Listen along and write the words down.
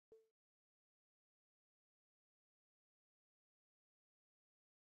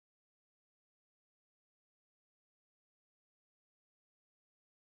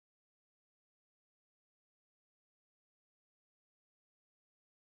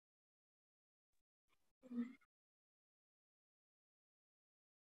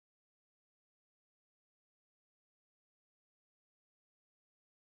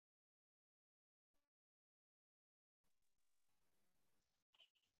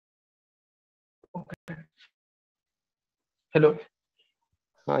Okay. Hello.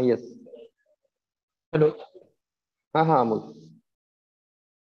 Yes. Hello. Amol.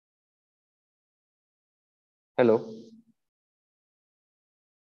 Hello.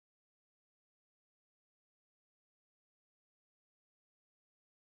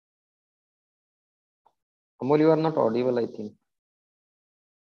 Amol, you are not audible, I think.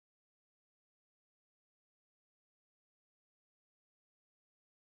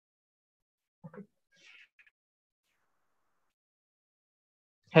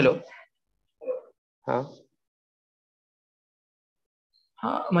 Hello.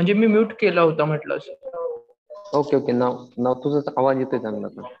 म्हणजे मी mute केला होता म्हटलं. Okay. नाव तुझा आवाज येतोय चांगला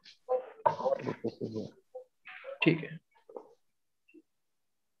पण. ठीक आहे.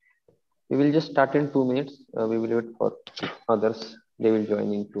 We will just start in 2 minutes. We will wait for others. They will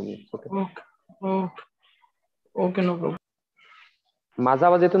join in 2 minutes. Okay. Okay, no problem. माझा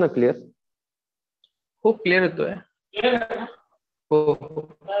आवाज येतो ना क्लिअर? हो, क्लिअर येतोय. हो.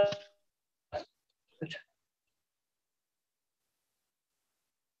 अच्छा.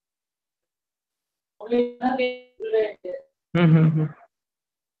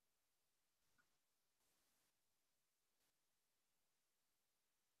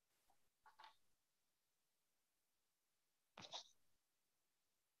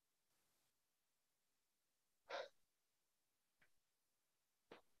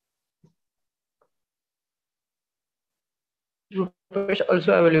 Rupesh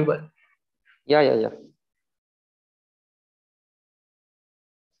also available. Yeah.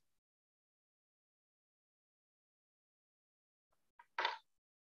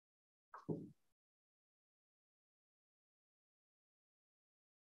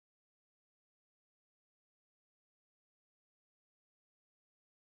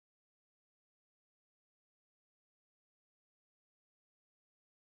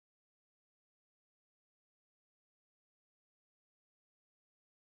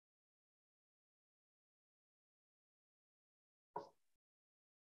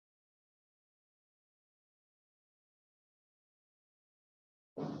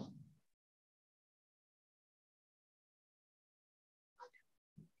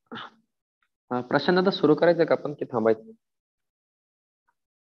 प्रशांत, आता सुरू करायचं का आपण की थांबायचं?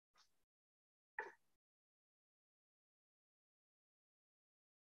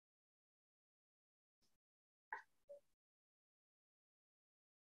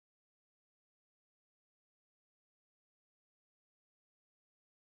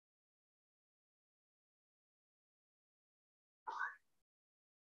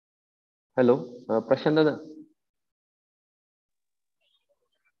 हॅलो, प्रशांत दादा.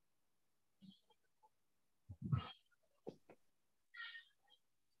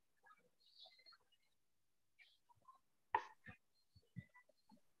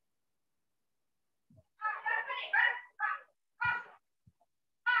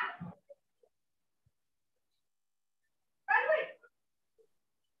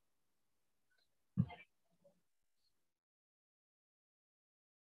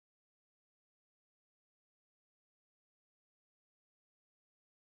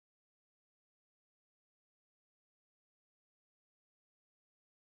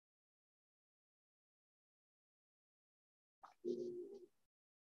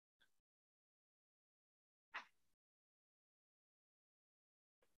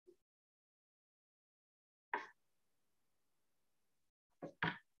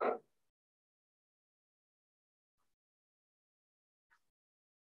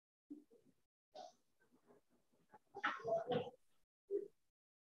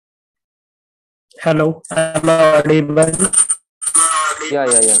 Hello, am I audible? Yeah.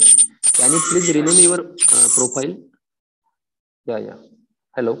 Can you please rename your profile? Yeah.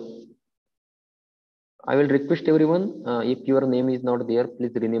 Hello. I will request everyone, if your name is not there,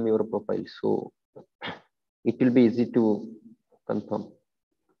 please rename your profile. So it will be easy to confirm.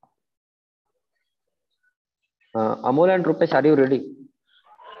 Amol and Rupesh, are you ready?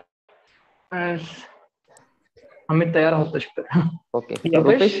 आम्ही तयार आहोत तसे. Okay.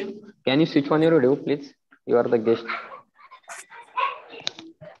 Rupesh, can you switch on your video, please? You are the guest.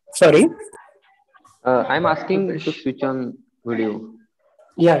 Sorry? I'm asking to switch on video.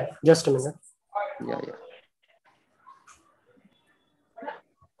 Yeah, just a minute. Yeah.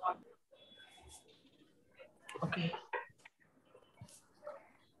 Okay.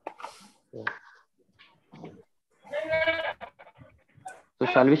 So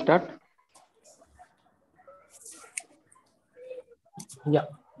shall we start? Yeah.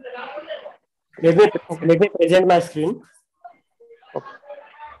 Let me present my screen. Okay.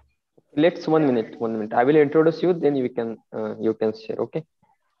 Let's 1 minute. I will introduce you, then you can share. Okay.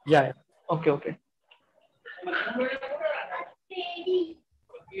 Yeah. Okay, okay.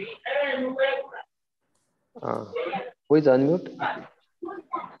 Who is unmute?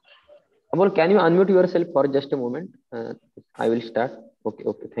 Amol, can you unmute yourself for just a moment? I will start. Okay,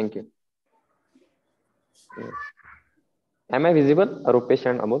 okay, thank you. Am I visible, Rupesh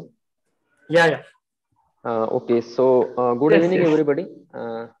and Amol? Yeah, yeah. Okay, so good Yes, evening, yes. everybody.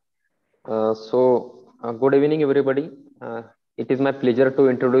 Good evening, everybody. It is my pleasure to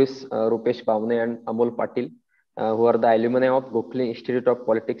introduce Rupesh Bhavne and Amol Patil, who are the alumni of Gokhale Institute of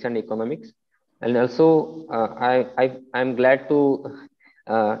Politics and Economics. And also, I'm glad to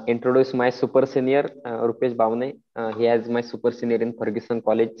introduce my super senior, Rupesh Bhavne. He is my super senior in Ferguson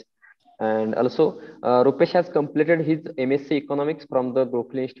College. And also, Rupesh has completed his MSc Economics from the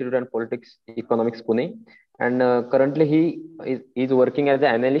Gokhale Institute and Politics Economics, Pune. And currently, he is working as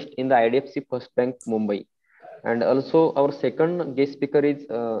an analyst in the IDFC First Bank, Mumbai. And also, our second guest speaker is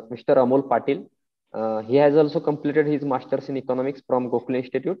Mr. Amol Patil. He has also completed his master's in economics from Gokhale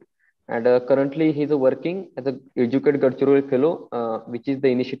Institute. And currently, he is working as an Educate Gadchiroli Fellow, which is the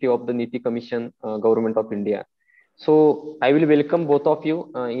initiative of the Niti Commission, Government of India. So I will welcome both of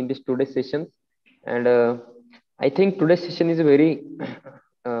you in this today's session. And I think today's session is a very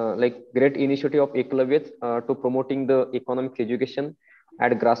like great initiative of Eklavya to promoting the economics education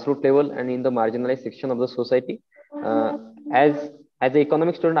at grassroots level and in the marginalized section of the society. Uh, as as an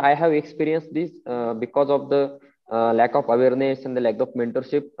economic student, I have experienced this because of the lack of awareness and the lack of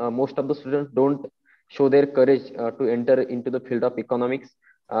mentorship. Most of the students don't show their courage to enter into the field of economics.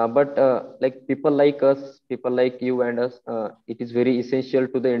 But like people like us, people like you and us, it is very essential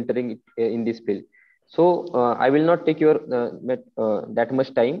to the entering in this field. So I will not take your that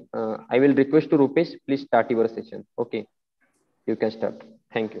much time. I will request to Rupesh, please start your session. Okay, you can start.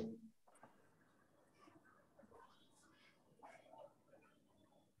 Thank you.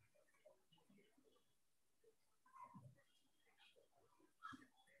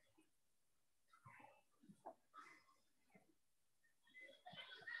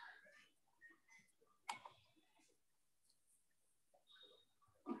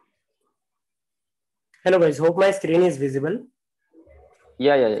 Hello guys, hope my screen is visible.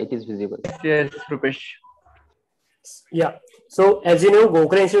 Yeah, it is visible. Yes, Rupesh. Yeah. So as you know,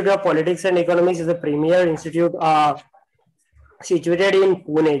 Gokhale Institute of Politics and Economics is a premier institute situated in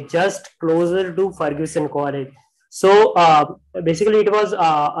Pune, just closer to Ferguson College. So basically, it was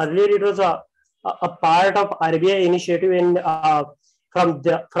earlier it was a part of RBI initiative in from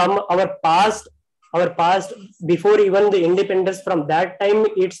our past before even the independence. From that time,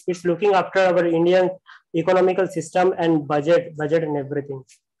 it's looking after our Indian economical system and budget and everything.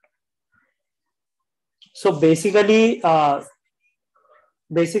 So basically here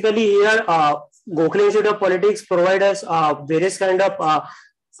Gokhale Institute of Politics provide us various kind of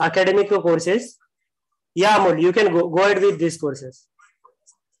academic courses. Yeah, Amol, you can go ahead with these courses.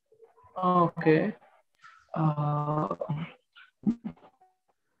 Okay.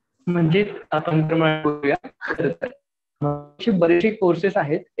 म्हणजे आपण बरेचसे courses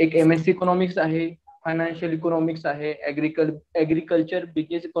आहेत. एक MSc economics आहे, financial economics आहे, agriculture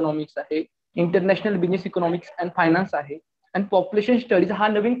business economics आहे, international business economics and finance आहे, आणि पॉप्युलेशन स्टडीज हा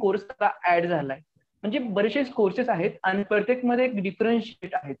नवीन कोर्स ऍड झालाय. म्हणजे बरेचसे कोर्सेस आहेत आणि प्रत्येक मध्ये एक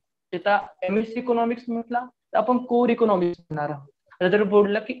डिफरन्शिएट आहेत. आता MSc इकॉनॉमिक्स म्हटला तर आपण कोर इकॉनॉमिक्स म्हणणार आहोत. जर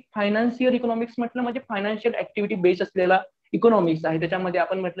बोलला की फायनान्शियल इकॉनॉमिक्स म्हटलं म्हणजे फायनान्शियल ऍक्टिव्हिटी बेस असलेला इकॉनॉमिक्स आहे. त्याच्यामध्ये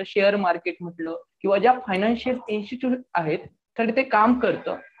आपण म्हटलं शेअर मार्केट म्हटलं किंवा ज्या फायनान्शियल इन्स्टिट्यूट आहेत तर ते काम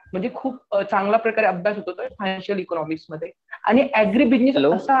करतं. म्हणजे खूप चांगल्या प्रकारे अभ्यास होतो फायनान्शियल इकॉनॉमिक्स मध्ये. आणि ऍग्री बिझनेस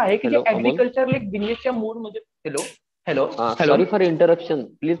असा आहे की जे ऍग्रिकल्चर बिझनेसच्या मोड मध्ये. Hello. Sorry for interruption.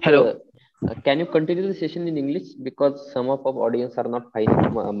 Please, Hello. can you continue the session in English because some of our audience are not fine in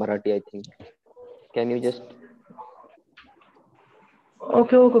Marathi, I think. Can you just?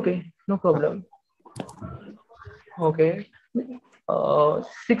 Okay. No problem. Okay.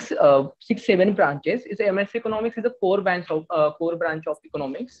 7 branches. Is MSc Economics is a core branch of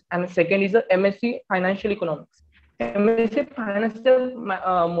economics, and second is the MSc Financial Economics. MSc Financial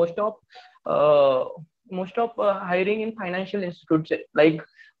most of hiring in financial institutes like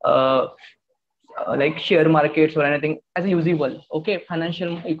share markets or anything as usual. Okay,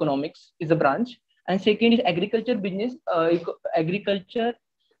 financial economics is a branch, and second is agriculture business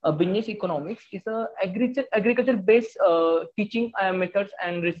business economics is a agriculture based teaching methods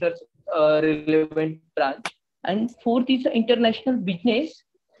and research relevant branch, and fourth is international business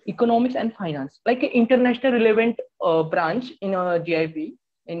economics and finance, like an international relevant branch in a GIP.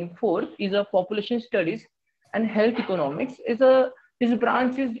 And fourth is a population studies and health economics. This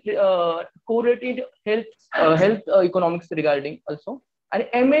branch is correlated health economics regarding also.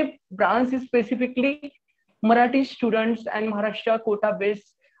 And MA branch is specifically Marathi students and Maharashtra quota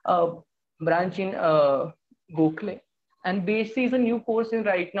based branch in Gokhale. And BSc is a new course in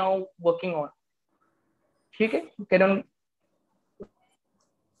right now working on. Okay?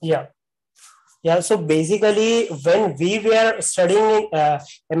 Yeah. Yeah, so basically, when we were studying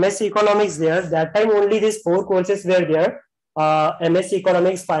MSc Economics there, that time only these four courses were there: MSc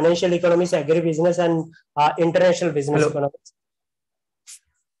Economics, Financial Economics, Agribusiness, and International Business Economics.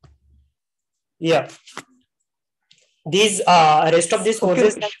 Yeah, these rest of these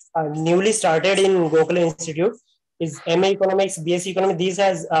courses newly started in Gokhale Institute. Is MA Economics, BSc Economics.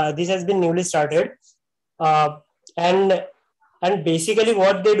 This has been newly started, and basically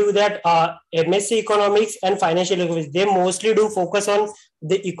what they do that MSc Economics and Financial Economics, they mostly do focus on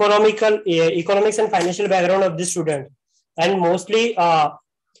the economics and financial background of the student, and mostly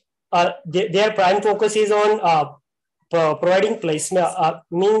their prime focus is on providing placement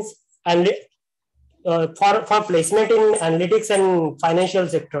means and for placement in analytics and financial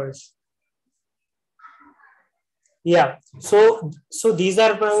sectors. Yeah, so these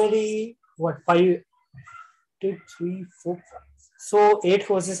are primarily what 5, 2, 3, 4, 5. So 8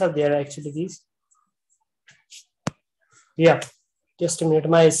 courses are there actually. These. Yeah, just a minute.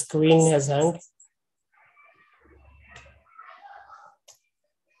 My screen has hanged.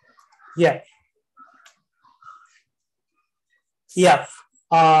 Yeah. Yeah.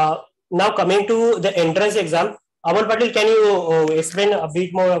 Now coming to the entrance exam, Amal Patil, can you explain a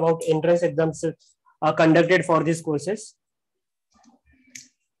bit more about entrance exams conducted for these courses?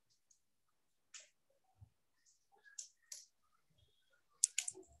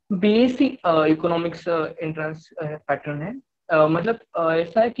 BSc economics entrance pattern है मतलब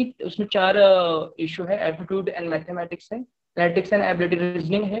ऐसा है कि उसमें 4 issue है, aptitude and mathematics है, analytics and ability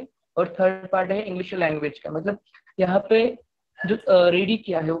reasoning है, और थर्ड पार्ट है इंग्लिश लैंग्वेज का। मतलब यहाँ पे जो रेडी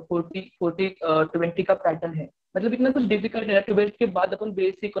किया है वो 40-20 का पैटर्न है। मतलब इतना कुछ डिफिकल्ट है। 12th के बाद अपन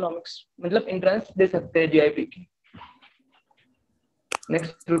बेसिक इकोनॉमिक्स मतलब एंट्रेंस दे सकते हैं जीआईपी की।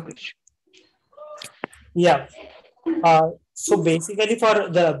 Next Rupesh. Yeah. So basically for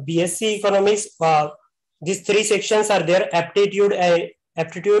the BSc Economics, these 3 sections are there: aptitude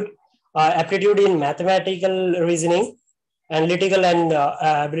in mathematical reasoning, analytical and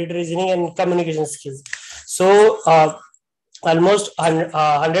ability reasoning, and communication skills. So almost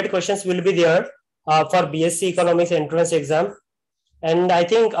 100 questions will be there for BSc Economics entrance exam, and I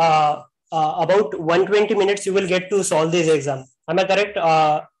think about 120 minutes you will get to solve this exam. Am I correct,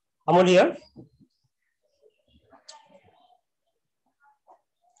 Amol here?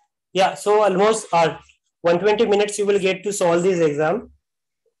 Yeah, so almost 120 minutes you will get to solve this exam.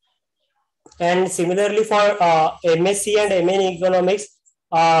 And similarly for MSc and MA in Economics,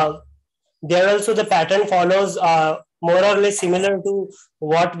 there also the pattern follows more or less similar to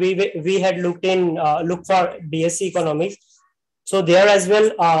what we had looked for BSc Economics. So there as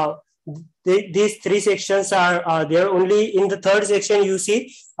well, these 3 sections are there. Only in the 3rd section you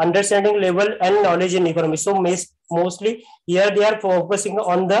see understanding level and knowledge in economics. So mostly here they are focusing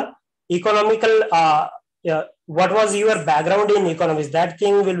on the economical what was your background in economics, that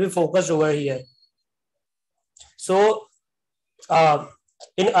thing will be focused over here. So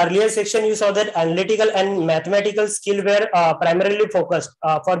in earlier section you saw that analytical and mathematical skill were primarily focused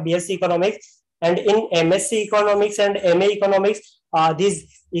for BSc Economics, and in MSc Economics and MA Economics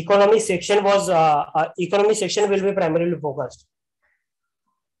this economic section was economic section will be primarily focused.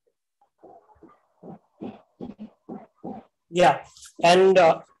 Yeah, and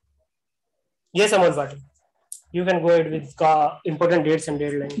yes, Amol Patil, you can go ahead with important dates and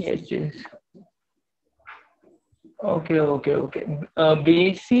deadlines. Yes. Okay.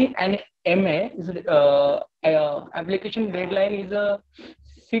 BSc and MA is application deadline is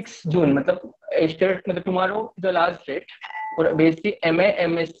 6 June. मतलब tomorrow is the last date for BSc, MA,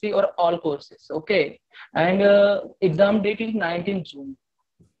 MSc or all courses. Okay, and exam date is 19 June.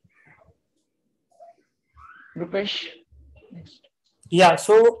 Rupesh, next. Yeah,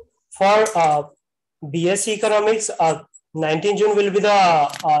 so for BSc Economics, 19 June will be the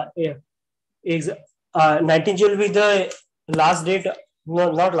 19 June will be the last date.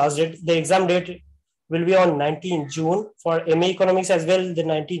 No, not last date. The exam date will be on 19 June. For MA Economics as well, the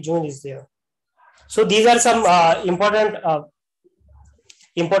 19 June is there. So these are some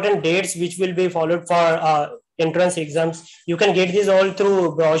important dates which will be followed for entrance exams. You can get these all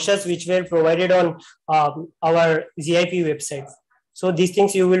through brochures which were provided on our ZIP website. So these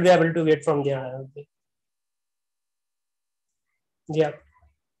things you will be able to get from there. Yeah.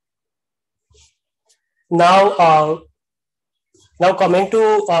 Now coming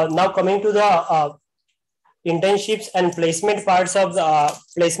to the internships and placement parts of the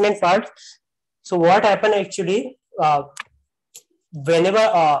placement part. So what happened actually,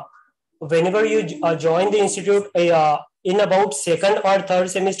 whenever whenever you join the institute in about second or third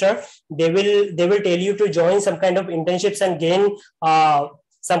semester, they will tell you to join some kind of internships and gain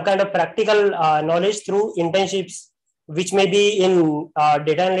some kind of practical knowledge through internships, which may be in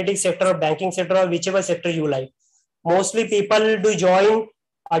data analytics sector or banking sector or whichever sector you like. Mostly people do join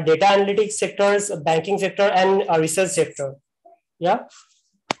data analytics sectors, banking sector, and research sector. Yeah.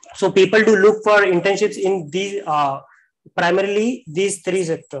 So people do look for internships in these primarily these three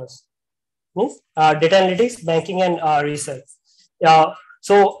sectors: data analytics, banking, and research.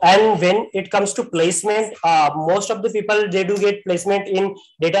 So, and when it comes to placement, most of the people, they do get placement in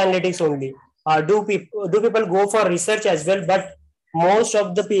data analytics only. Do people go for research as well? But most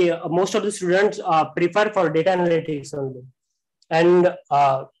of the students prefer for data analytics only. And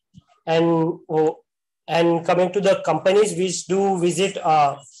and oh, and coming to the companies which do visit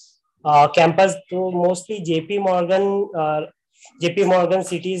campus, to mostly JP Morgan,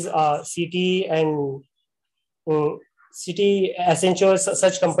 cities, City, and City Essentials,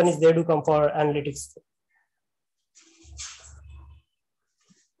 such companies, they do come for analytics.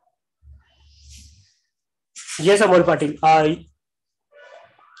 Yes, Amol Patil.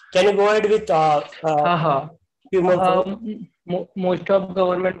 Can you go ahead with few more points? Most of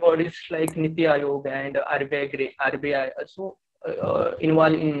government bodies like Niti Aayog and RBI also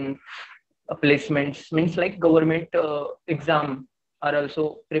involved in placements. Means like government exam are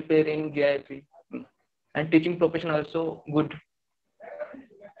also preparing GIP, and teaching profession also good.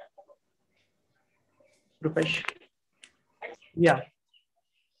 Rupesh. Yeah.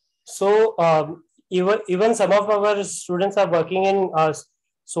 So even some of our students are working in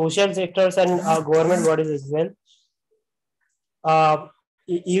social sectors and government bodies as well.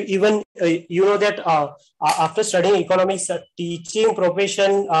 Even you know that after studying economics, teaching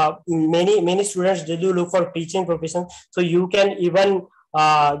profession, many students, they do look for teaching profession. So you can even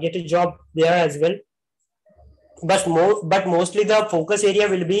get a job there as well. But mostly the focus area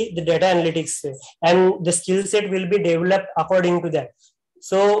will be the data analytics, and the skill set will be developed according to that.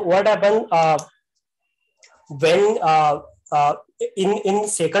 So what happened when in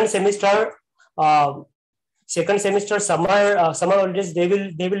second semester summer holidays, they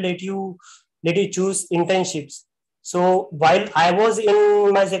will let you choose internships. So while I was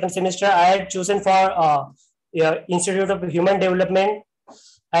in my second semester, I had chosen for Institute of Human Development,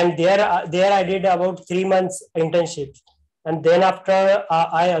 and there I did about 3 months internship, and then after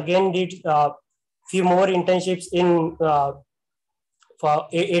I again did few more internships in for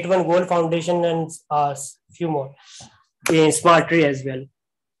 81 Goal Foundation, and few more in Smart Tree as well.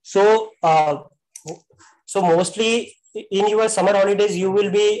 So so mostly in your summer holidays, you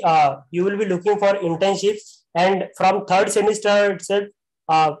will be looking for internships, and from third semester itself,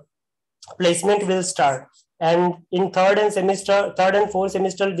 placement will start. And in third and fourth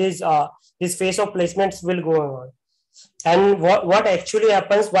semester, this phase of placements will go on. And what actually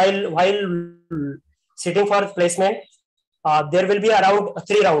happens while sitting for placement, there will be around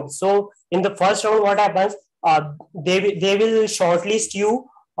 3 rounds. So in the first round, what happens? They will shortlist you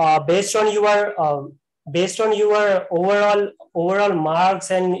based on your overall marks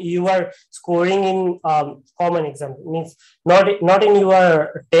and your scoring in common exam. Means not in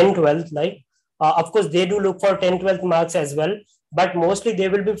your 10th, 12th, like. Of course, they do look for 10th, 12th marks as well, but mostly they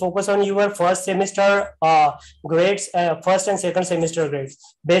will be focused on your first semester grades, first and second semester grades.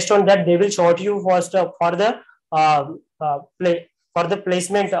 Based on that, they will short you first for the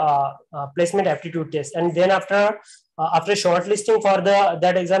placement aptitude test, and then after shortlisting for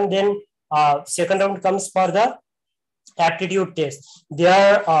that exam, then second round comes for the aptitude test.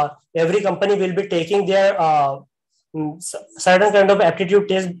 There, every company will be taking their certain kind of aptitude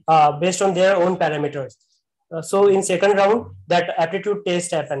test based on their own parameters. So in second round, that aptitude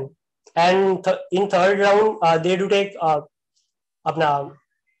test happen, and in third round, they do take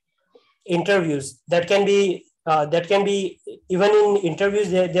interviews. That can be even in interviews,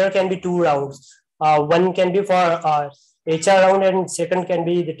 there can be 2 rounds. One can be for HR round, and second can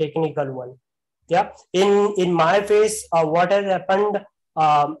be the technical one. Yeah. In my phase, what has happened?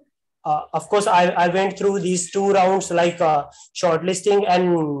 Of course, I went through these 2 rounds, like shortlisting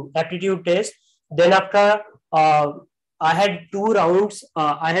and aptitude test. Then after, I had 2 rounds.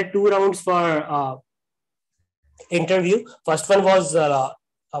 I had 2 rounds for interview. First one was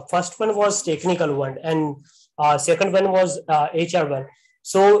technical one, and second one was HR one.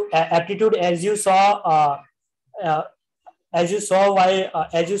 So aptitude, as you saw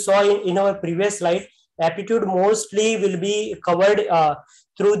in our previous slide, aptitude mostly will be covered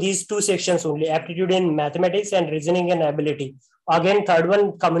through these two sections only: aptitude in mathematics and reasoning and ability. Again, third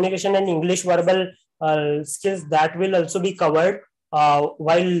one, communication and English verbal skills, that will also be covered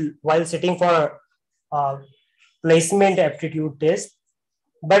while sitting for placement aptitude test.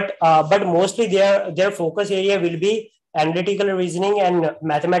 But mostly their focus area will be analytical reasoning and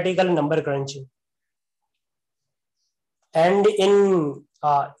mathematical number crunching. And in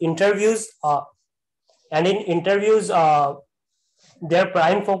interviews, their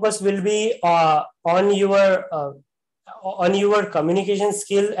prime focus will be on your communication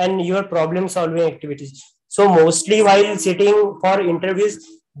skill and your problem solving activities. So mostly while sitting for interviews,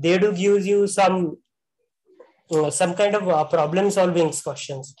 they do give you some kind of problem solving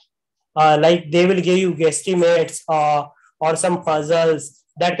questions. Like they will give you guesstimates or some puzzles,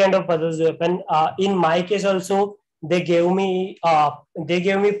 that kind of puzzles happen. In my case also, they gave me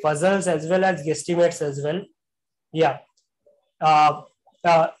puzzles as well as guesstimates as well. Yeah. uh,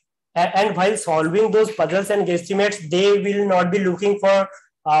 uh, and while solving those puzzles and guesstimates, they will not be looking for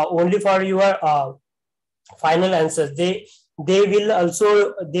only for your final answers. They will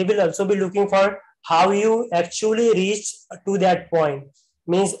also be looking for how you actually reach to that point.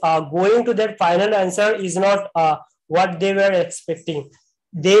 Means going to that final answer is not what they were expecting.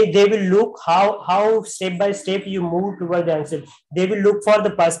 They will look how step by step you move toward the answer. They will look for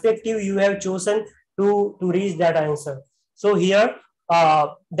the perspective you have chosen to reach that answer. So here,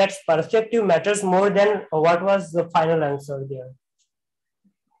 that perspective matters more than what was the final answer there.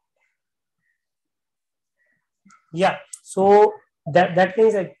 Yeah. So that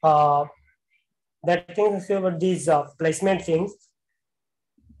things like about these placement things.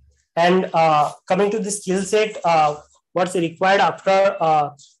 And coming to the skill set, what's required after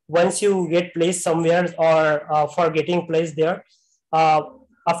once you get placed somewhere or for getting placed there.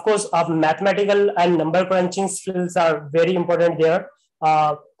 Of course, mathematical and number crunching skills are very important there.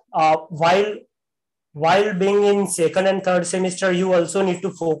 While being in second and third semester, you also need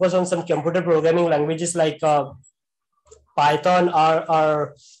to focus on some computer programming languages like Python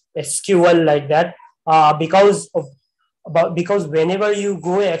or SQL, like that, because whenever you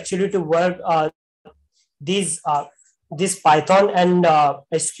go actually to work, these Python and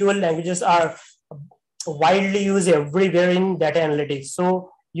SQL languages are widely used everywhere in data analytics. So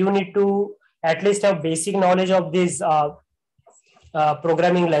you need to at least have basic knowledge of these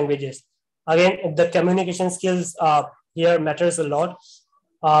programming languages. Again, the communication skills here matters a lot,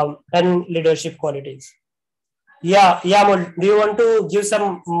 and leadership qualities. Yeah, Amol, do you want to give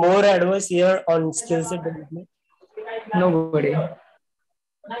some more advice here on skill set development? Nobody.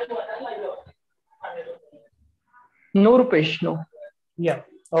 No, Rupesh, no. Yeah.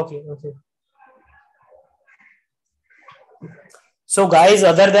 Okay. So, guys,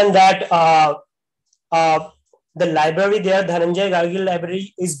 other than that, the library there, Dhananjay Gargil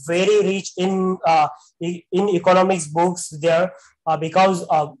Library, is very rich in economics books there, because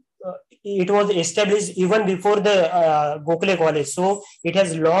it was established even before the Gokhale College. So it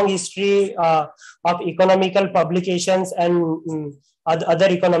has long history of economical publications and other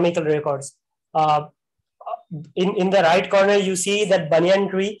economical records. In the right corner, you see that banyan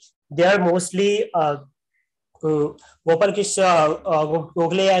tree. They are mostly Gopal Krishna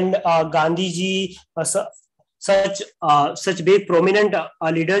Gokhale and Gandhiji, such big prominent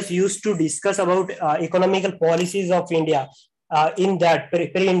leaders used to discuss about economical policies of India in that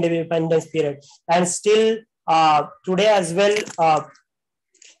pre-independence period. And still today as well,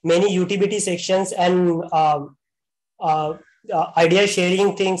 many utility sections and idea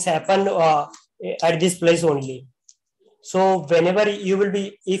sharing things happen at this place only. So whenever you will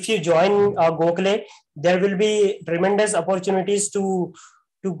be, if you join Gokhale, there will be tremendous opportunities to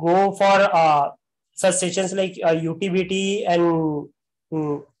go for such sessions like UTBT and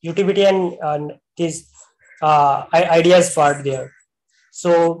these ideas part there.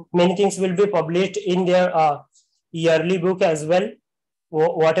 So many things will be published in their yearly book as well.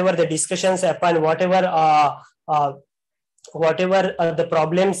 Whatever the discussions happen, whatever the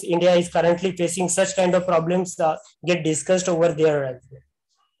problems India is currently facing, such kind of problems get discussed over there as well.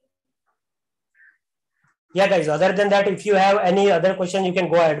 Yeah, guys, other than that, if you have any other question, you can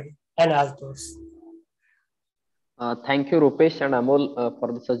go ahead and ask those. Thank you, Rupesh and Amol,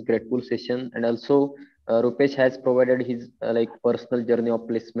 for such grateful session. And also, Rupesh has provided his personal journey of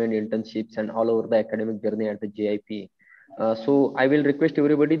placement, internships, and all over the academic journey at the JIP. So I will request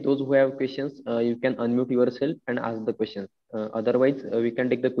everybody, those who have questions, you can unmute yourself and ask the questions. Otherwise, we can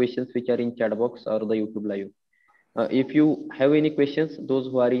take the questions which are in chat box or the YouTube live. If you have any questions, those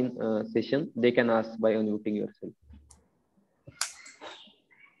who are in session, they can ask by unmuting yourself.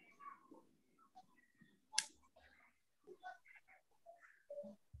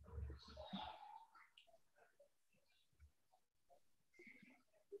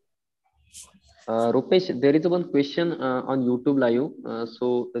 Rupesh, there is one question on YouTube Live.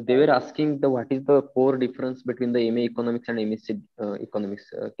 So they were asking what is the core difference between the MA Economics and MSc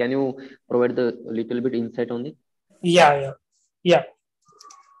Economics. Can you provide the little bit insight on it? Yeah.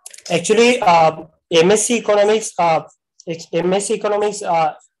 Actually, MSc Economics, MSc Economics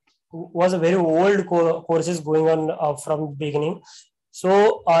was a very old courses going on from beginning.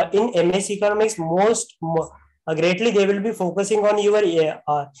 So in MSc Economics, greatly they will be focusing on your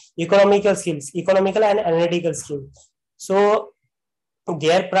economical skills, economical and analytical skills. So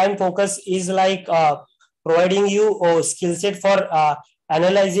their prime focus is like providing you a skill set for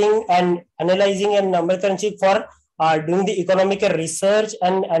analyzing and number crunching for doing the economical research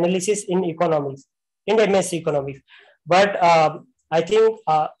and analysis in economics in MSc Economics. But I think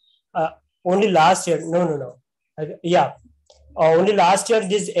uh, only last year, no, yeah, only last year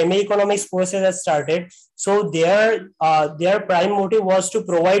this MA Economics courses has started. So their prime motive was to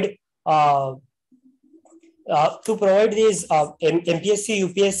provide these MPSC,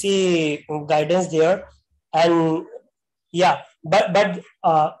 UPSC guidance there, and yeah, but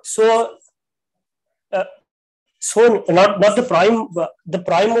uh, so not the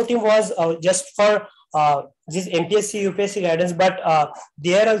prime motive was just for this MPSC, UPSC guidance, but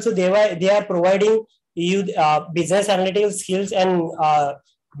there also they are providing you business analytical skills and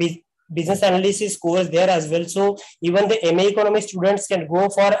business analysis course there as well. So even the MA Economics students can go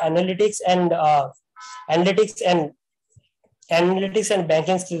for analytics and analytics and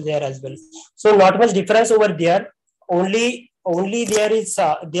banking skills there as well. So not much difference over there. Only there is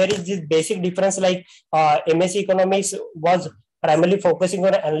this basic difference, like MSc Economics was primarily focusing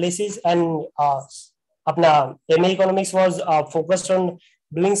on analysis, and apna MA Economics was focused on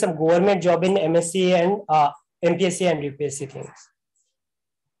doing some government job in MSc and MPSC and UPSC things.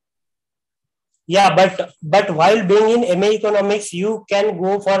 Yeah, but while being in MA Economics, you can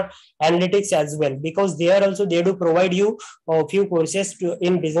go for analytics as well, because there also they do provide you a few courses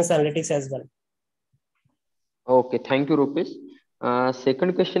in business analytics as well. Okay, thank you, Rupesh.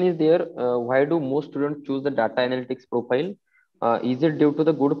 Second question is there. Why do most students choose the data analytics profile? Is it due to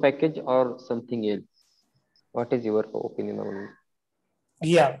the good package or something else? What is your opinion on it?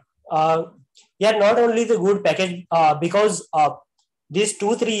 Yeah, not only the good package, because these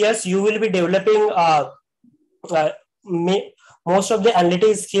 2-3 years you will be developing uh, most of the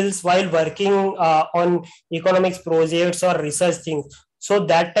analytical skills while working on economics projects or research things. So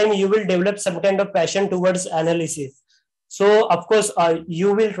that time you will develop some kind of passion towards analysis. So of course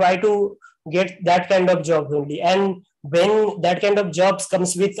you will try to get that kind of job only, and when that kind of jobs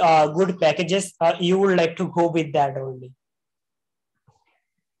comes with good packages, you would like to go with that only.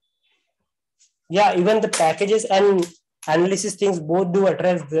 Yeah, even the packages and analysis things both do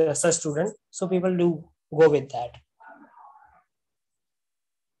attract the such student, so people do go with that.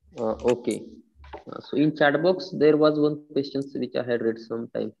 Okay. So in chat box, there was one question which I had read some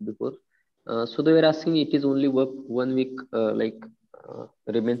time before. So they were asking, it is only work 1 week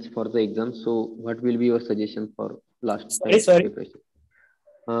remains for the exam. So what will be your suggestion for last time Sorry. preparation?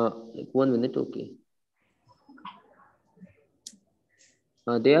 1 minute, okay.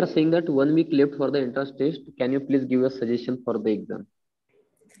 They are saying that 1 week left for the entrance test. Can you please give a suggestion for the exam?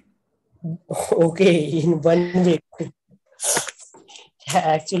 Okay, in 1 week.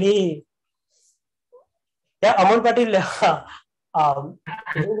 Actually, yeah, Aman Patil,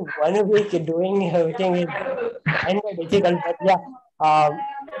 in 1 week doing everything is kind of difficult, but yeah,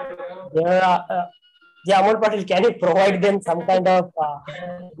 there are. Yeah, Aman Patil, can you provide them some kind of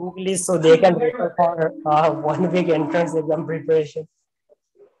book list so they can refer for 1 week entrance exam preparation?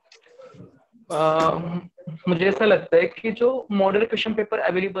 मुझे ऐसा लगता है कि जो model question paper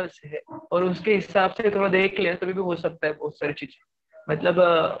available है और उसके हिसाब से थोड़ा देख लिया तभी भी हो सकता है बहुत सारी चीजें. मतलब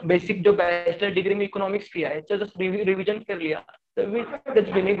बेसिक जो बैचलर डिग्री में इकोनॉमिक्स किया है जस्ट रिवीजन कर लिया तभी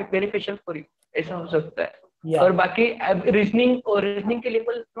दैट्स बेनिफिशियल फॉर यू, ऐसा हो सकता है. और बाकी रीजनिंग के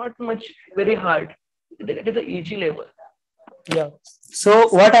level not much very hard, it is easy level. Yeah. So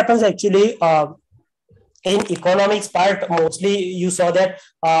what happens actually in economics part, mostly you saw that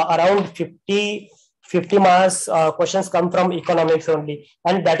around 50 marks questions come from economics only,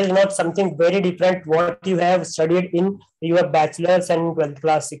 and that is not something very different what you have studied in your bachelor's and 12th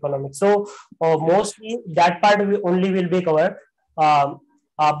class economics. So mostly that part only will be covered,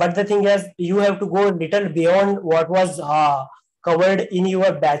 but the thing is you have to go little beyond what was covered in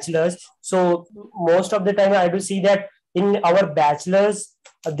your bachelor's. So most of the time I do see that in our bachelor's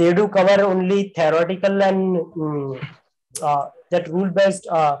they do cover only theoretical and that rule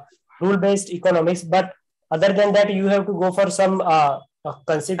based economics, but other than that you have to go for some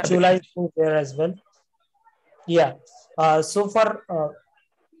conceptualized things there as well. Yeah. So for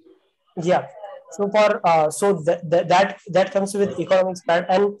Yeah. So for that comes with economics part,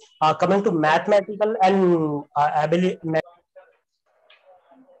 and coming to mathematical and ability.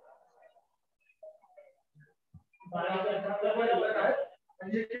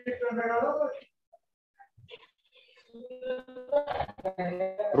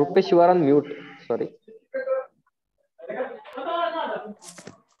 Rupesh, you are on mute. Sorry.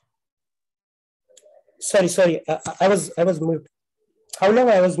 Sorry. I was mute. How long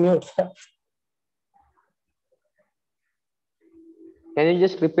I was mute? Can you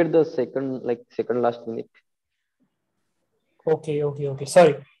just repeat the second last minute? Okay.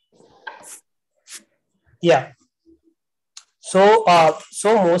 Sorry. Yeah. So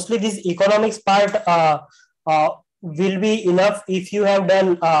mostly this economics part will be enough uh, if you have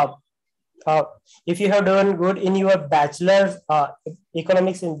done good in your bachelor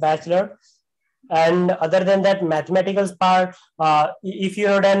economics in bachelor. And other than that, mathematical part, if you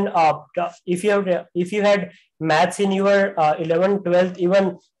have done if you had maths in your 11th 12th,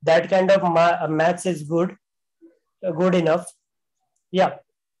 even that kind of maths is good enough. Yeah.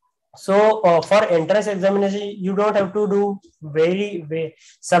 So for entrance examination, you don't have to do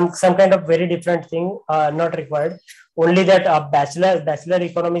some kind of very different thing, not required. Only that bachelor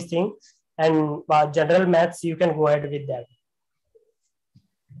economics thing, and general maths, you can go ahead with that.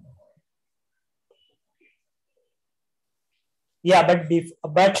 Yeah,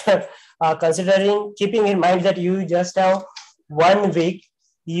 but considering, keeping in mind that you just have 1 week,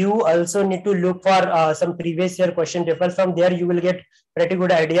 you also need to look for some previous year question papers. From there you will get pretty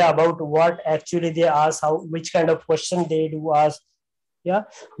good idea about what actually they ask, how, which kind of question they do ask. Yeah,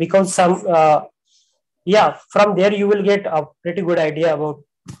 because yeah, from there you will get a pretty good idea about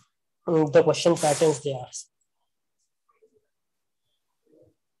the question patterns they ask.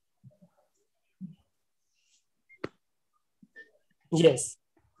 Yes.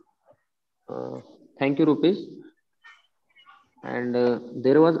 Thank you, Rupesh. And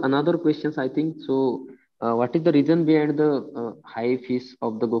there was another questions, I think. So, what is the reason behind the high fees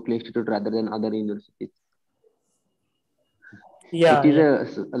of the Gokhale Institute rather than other universities? Yeah, It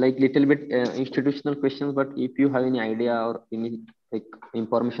is yeah. like little bit institutional questions, but if you have any idea or any like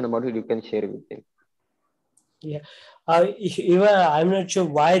information about it, you can share with them. Yeah. Even I'm not sure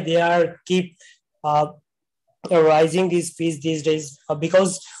why they are keep uh, rising these fees these days,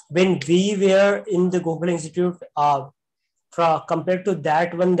 because when we were in the Google Institute, compared to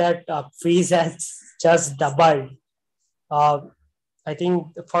that one, that fees has just doubled. Uh, I think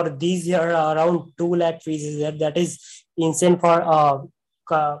for these year around 2 lakh fees is there. That is insane for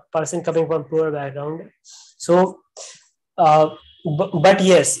a person coming from poor background. So, uh, but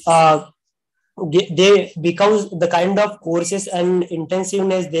yes, they, because the kind of courses and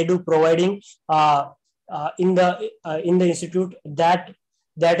intensiveness they do providing in the institute, that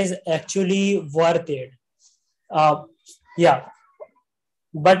is actually worth it. uh, yeah,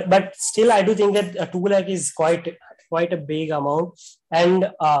 but still I do think that 2 lakh is quite a big amount.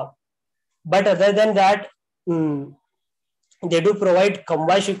 And but other than that, mm, they do provide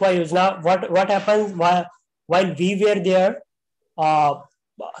Kamwa Shikwa Yojana. What happens while we were there, uh,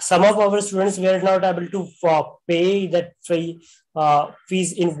 some of our students were not able to pay that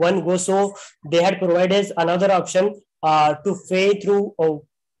fees in one go. So they had provided another option to pay through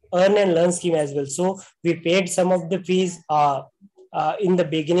earn and learn scheme as well. So we paid some of the fees in the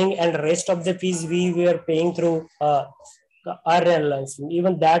beginning, and rest of the fees we were paying through earn and learn scheme.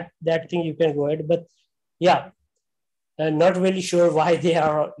 Even that thing you can go ahead. But yeah, not really sure why they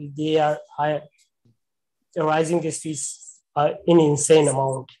are high, rising these fees in insane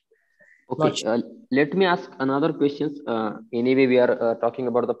amount. Okay, let me ask another questions. Anyway, we are talking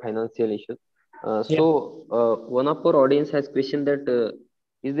about the financial issues. Yeah. One of our audience has questioned that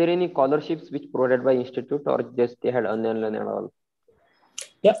is there any scholarships which provided by institute or just they had earn and learn and all?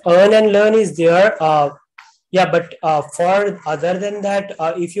 Yeah, earn and learn is there. Yeah, but for other than that,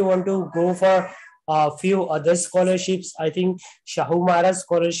 if you want to go for a few other scholarships, I think Shahu Maharaj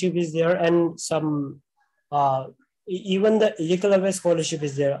scholarship is there, and some even the Eklavya scholarship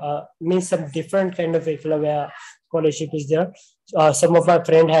is there. Means some different kind of Eklavya scholarship is there. Some of my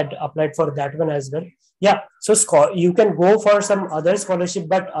friend had applied for that one as well. Yeah, so you can go for some other scholarship,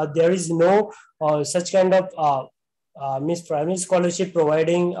 but there is no such kind of Miss Primary scholarship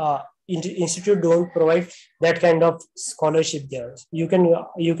providing. Institute don't provide that kind of scholarship there. You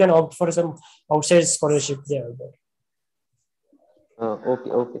can opt for some outside scholarship there.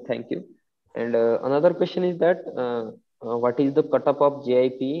 Okay, thank you. And another question is that what is the cutoff of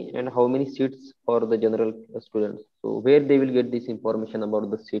JIP and how many seats for the general students? So where they will get this information about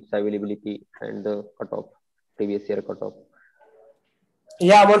the seats availability and the cutoff, previous year cutoff?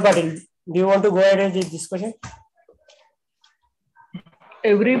 Yeah, Amol Patil, do you want to go ahead with this question?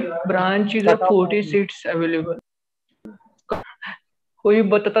 Every branch is of 40 seats available. कोई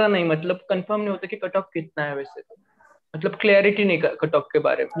बताता नहीं, मतलब confirm नहीं होता कि cut off कितना है वैसे, मतलब क्लैरिटी नहीं कट ऑफ के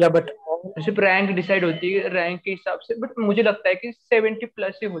बारे में. Yeah, but सिर्फ रैंक डिसाइड होती है रैंक के हिसाब से, बट मुझे लगता है कि 70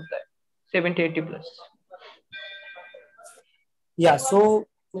 प्लस ही होता है, 70-80 plus. yeah, so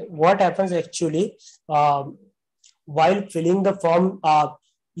what happens actually, while filling the form,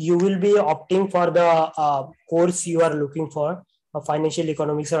 you will be opting for the course you are looking for, financial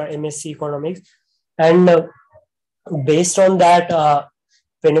economics or MSc economics, and based on that,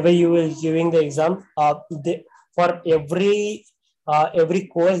 whenever you will giving the exam, for every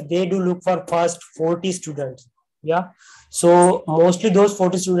course they do look for first 40 students. Yeah, so mostly those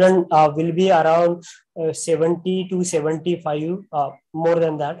 40 students will be around 70 to 75, more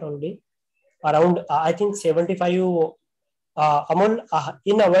than that only, around I think 75. Among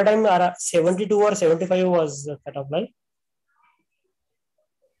in our time, 72 or 75 was the cutoff line.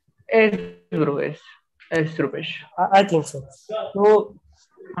 Yes, bro, yes, Rupesh. I think so.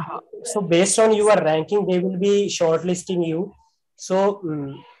 So based on your ranking, they will be shortlisting you. So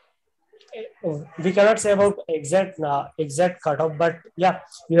we cannot say about exact cutoff, but yeah,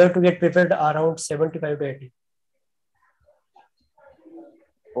 you have to get prepared around 75 to 80.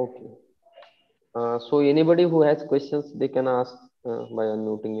 Okay. So anybody who has questions, they can ask by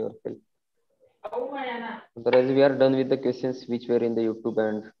unmuting yourself. Otherwise, we are done with the questions which were in the YouTube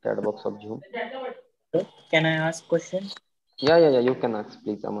and chat box of Zoom. Can I ask question? Yeah, you can ask,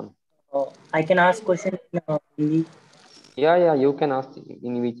 please, Aman. I can ask question in Hindi. Yeah, you can ask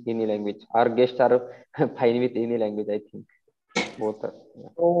in which any language. Our guests are fine with any language, I think. Both are. Yeah.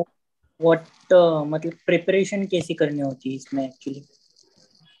 So what मतलब preparation कैसी करनी होती है इसमें actually?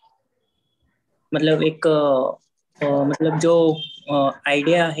 मतलब एक मतलब जो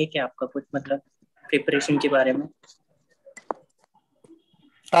आइडिया है क्या आपका कुछ, मतलब प्रिपरेशन के बारे में?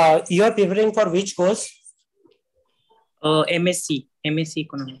 You are preparing for which course? MSc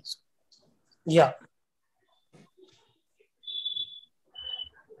economics. Yeah.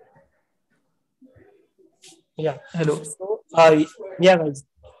 Yeah. Hello. So, yeah, guys.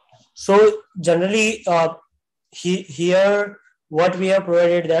 So generally, here what we have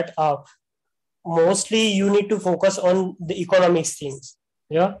provided that mostly you need to focus on the economics things.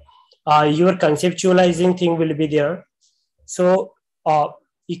 Yeah. Your conceptualizing thing will be there. So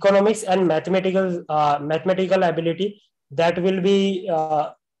economics and mathematical ability, that will be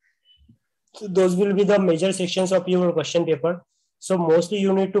those will be the major sections of your question paper. So mostly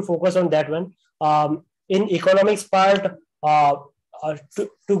you need to focus on that one. In economics part,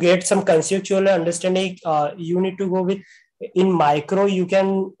 to get some conceptual understanding, you need to go with, in micro you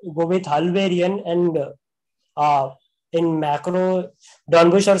can go with Halvarian, and in macro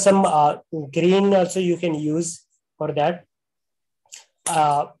Donbush or some green also you can use for that.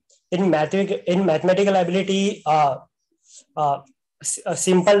 In mathematical ability,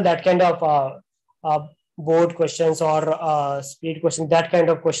 simple, that kind of board questions or speed questions, that kind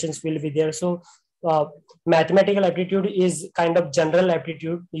of questions will be there. So mathematical aptitude is kind of general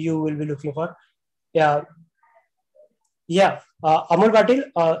aptitude you will be looking for. Yeah. Amol Patil,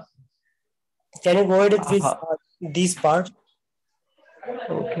 can you go ahead with these parts?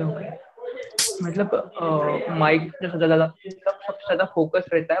 Okay. मतलब mic सबसे ज्यादा focus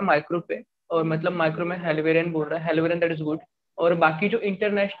रहता है micro पे, और मतलब micro में हेल्वेरियन बोल रहा है, हेल्वेरियन दैट इज गुड. और बाकी जो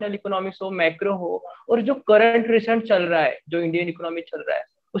इंटरनेशनल इकोनॉमिक्स हो, मैक्रो हो, और जो करंट रिसेंट चल रहा है, जो इंडियन इकोनॉमी चल रहा है,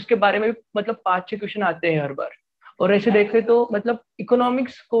 उसके बारे में भी मतलब 5-6 क्वेश्चन आते हैं हर बार. और ऐसे देखे तो मतलब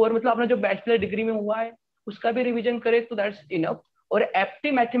इकोनॉमिक्स कोर, मतलब अपना जो बैचलर डिग्री में हुआ है उसका भी रिवीजन करे तो दैट्स इनफ. और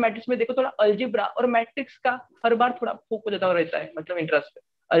एप्टी मैथमेटिक्स में देखो, थोड़ा अलजेब्रा और मैट्रिक्स का हर बार थोड़ा फोकस ज्यादा रहता है, मतलब इंटरेस्ट पे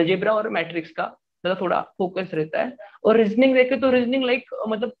अलजेब्रा और मैट्रिक्स का ज्यादा थोड़ा फोकस रहता है. और रीजनिंग देखे तो रीजनिंग लाइक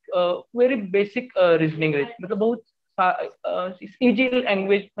मतलब वेरी बेसिक रीजनिंग रहती है, मतलब बहुत इजी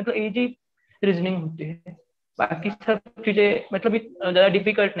लैंग्वेज, मतलब इजी रीजनिंग होती है. बाकी सब चीजें मतलब ज्यादा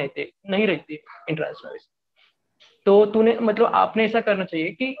डिफिकल्ट नहीं रहती इंट्रांस में. तो तूने मतलब आपने ऐसा करना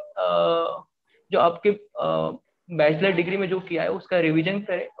चाहिए कि जो आपके बैचलर डिग्री में जो किया है उसका रिवीजन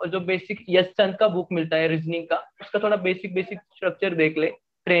करे, और जो बेसिक यश चंद का बुक मिलता है रीजनिंग का, उसका थोड़ा बेसिक स्ट्रक्चर देख ले.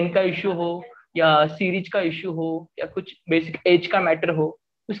 ट्रेन का इश्यू हो या सीरीज का इश्यू हो या कुछ बेसिक एज का मैटर हो,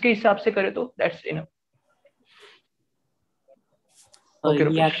 उसके हिसाब से करे तो that's enough.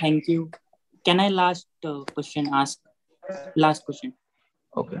 Yeah, thank you. Can I last question ask? Last question.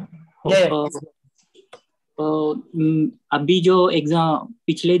 Okay. अभी जो एग्जाम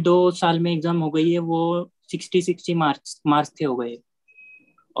पिछले 2 साल में एग्जाम हो गई है वो 60 मार्क्स थे हो गए,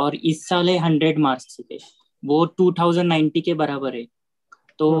 और इस साल है 100 मार्क्स थे, वो 2090 के बराबर है.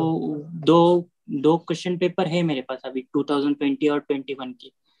 तो दो क्वेश्चन पेपर है मेरे पास अभी 2020 और 21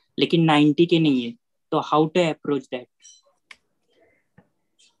 के, लेकिन 90 के नहीं है, तो how to approach that?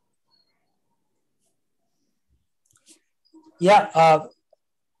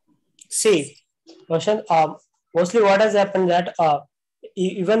 See, question. Mostly what has happened that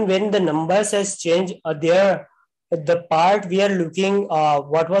even when the numbers has changed, there the part we are looking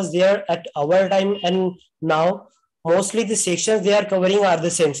what was there at our time and now, mostly the sections they are covering are the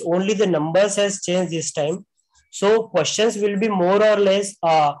same. Only the numbers has changed this time. So questions will be more or less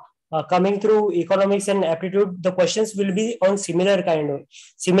coming through economics and aptitude. The questions will be on similar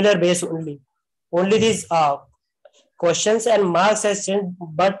base only. Only these questions and marks has changed,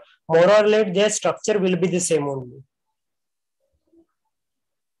 but more or less their structure will be the same only.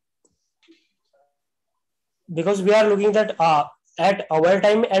 Because we are looking at our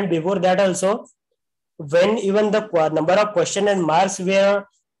time and before that also, when even the number of question and marks were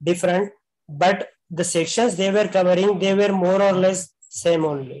different, but the sections they were covering, they were more or less same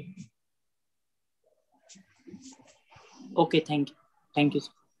only. Okay, thank you. Thank you,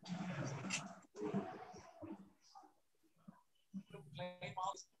 sir.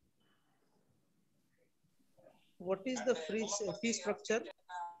 What is the fee structure?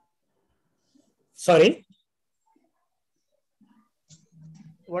 Sorry?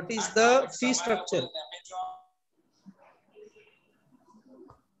 What is the fee structure?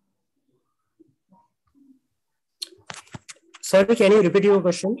 Sorry, can you repeat your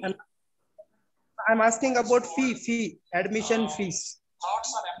question? I'm asking about admission fees.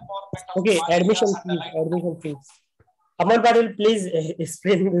 Okay, admission fees. Amar Patil, please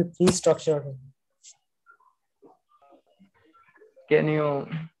explain the fee structure. Can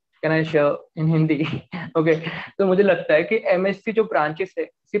I share in Hindi? Okay, तो मुझे लगता है कि MSc जो branches है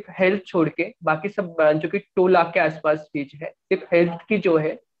सिर्फ health छोड़ के बाकी सब ब्रांचों की 2 लाख के आसपास फीस है। सिर्फ हेल्थ की जो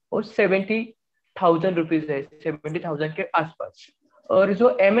है वो 70,000 रुपीज है, 70,000 के आसपास। और जो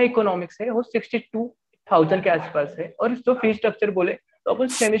MA इकोनॉमिक्स है वो 62,000 के आसपास है। और जो फीस स्ट्रक्चर बोले तो अपन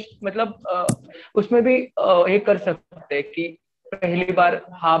सेमेस्टर मतलब उसमें भी ये कर सकते हैं कि पहली बार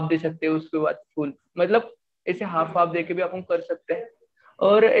हाफ दे सकते हैं, उसके बाद फुल, मतलब ऐसे हाफ दे के भी अपन कर सकते हैं।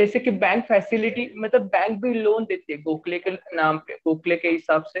 और ऐसे कि बैंक फैसिलिटी मतलब बैंक भी लोन देती है गोखले के नाम पे, गोखले के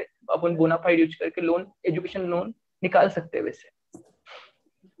हिसाब से अपन बोनाफाइड यूज करके लोन, एजुकेशन लोन निकाल सकते हैं वैसे।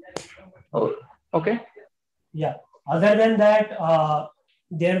 Okay. Yeah. Other than that,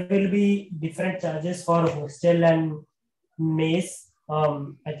 there will be different charges for hostel and mess.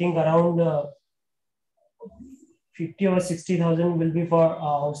 I think around 50 or 60,000 will be for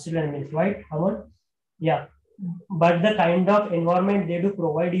hostel and mess, right, Amar? Yeah. But the kind of environment they do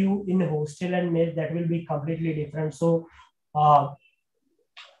provide you in hostel and mess, that will be completely different. So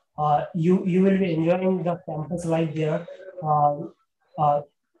you will be enjoying the campus life there.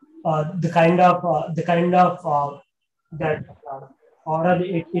 The kind of that order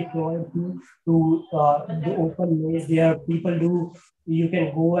it provides you to the open maze. There people do, you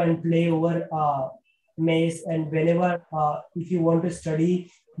can go and play over maze, and whenever if you want to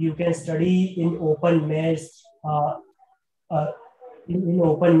study, you can study in open maze. In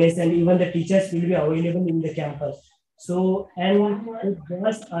open maze, and even the teachers will be available in the campus. So, and it's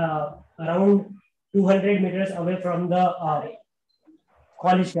just around 200 meters away from the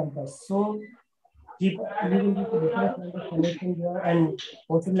college campus. So, keep living with the different kind of connection there, and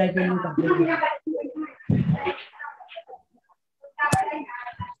also like will be completely.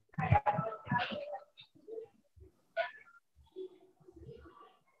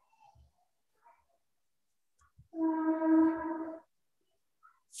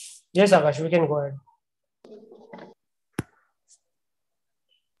 Yes, Akash, we can go ahead.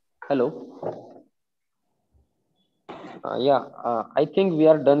 Hello. I think we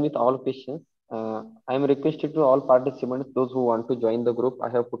are done with all questions. I am requested to all participants, those who want to join the group, I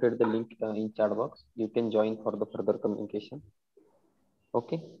have put the link in chat box. You can join for the further communication.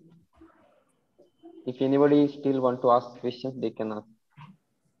 Okay. If anybody still want to ask questions, they can ask.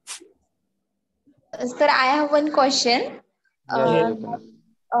 Sir, I have one question. Yeah, you can ask.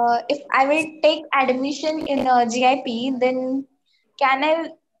 If I will take admission in GIP, then can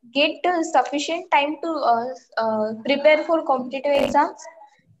I get sufficient time to prepare for competitive exams?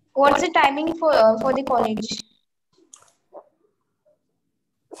 What's the timing for the college?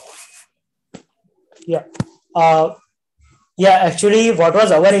 Yeah. Actually, what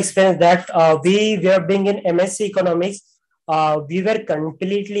was our experience that we were being in MSc Economics, we were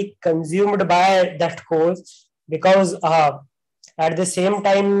completely consumed by that course, because at the same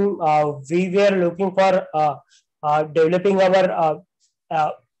time we were looking for developing our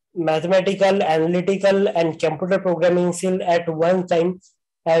mathematical, analytical, and computer programming skill at one time.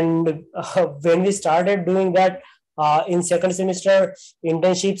 And when we started doing that, in second semester,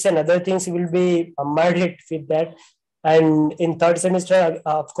 internships and other things will be merged with that. And in third semester,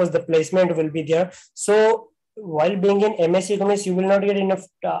 of course, the placement will be there. So while being in MSc Economics, you will not get enough.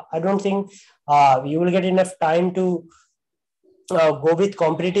 I don't think you will get enough time to go with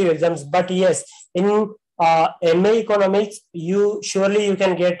competitive exams. But yes, in MA Economics, you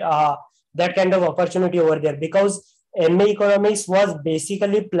can get that kind of opportunity over there, because MA Economics was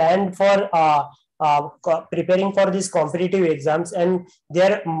basically planned for preparing for these competitive exams, and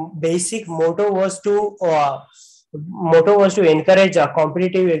their basic motto was to encourage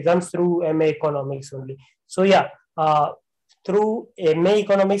competitive exams through MA Economics only. So yeah, through MA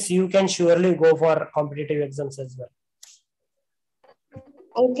Economics, you can surely go for competitive exams as well.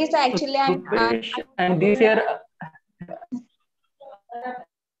 Okay, so actually And this year,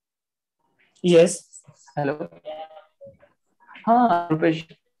 yes. hello. Rupesh,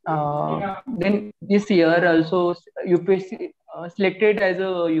 then this year also UPSC selected as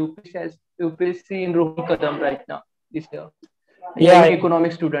a UPSC in Rohan Kadam right now this year. Yeah,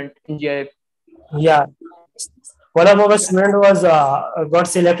 Economic student in GIF. yeah. One of our student was got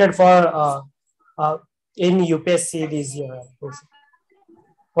selected for in UPSC this year.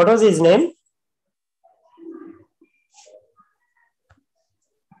 What was his name?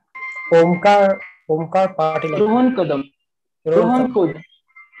 Omkar Patil. Rohan Kadam.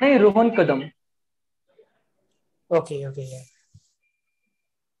 Rohan Kadam. Okay, yeah.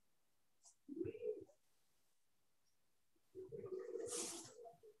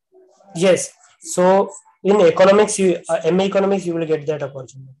 Yes. So in economics, MA Economics, you will get that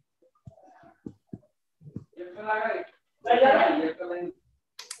opportunity.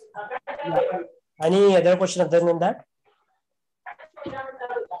 Any other question other than that?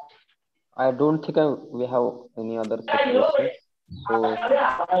 I don't think we have any other such questions. So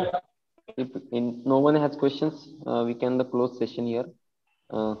if no one has questions, we can close session here.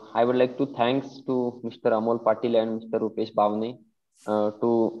 I would like to thanks to Mr. Amol Patil and Mr. Rupesh Bhavne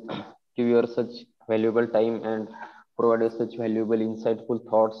to give your such valuable time and provide such valuable insightful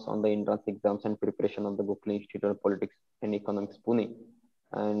thoughts on the entrance exams and preparation of the Gokhale Institute of Politics and Economics, Pune.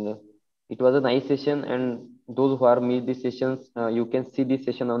 And it was a nice session, and those who are missed these sessions, you can see this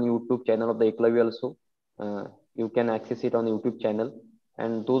session on YouTube channel of the Eklavya also. You can access it on YouTube channel.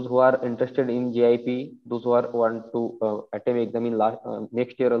 And those who are interested in GIP, those who want to attempt exam in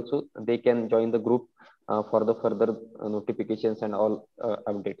next year also, they can join the group for the further notifications and all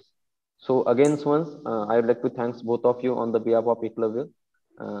updates. So again, once I would like to thanks both of you on the behalf of Eklavya.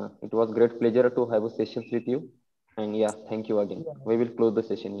 It was great pleasure to have a sessions with you. And yeah, thank you again. We will close the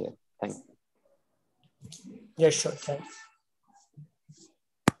session here. Thanks. Yes, sure. Thanks.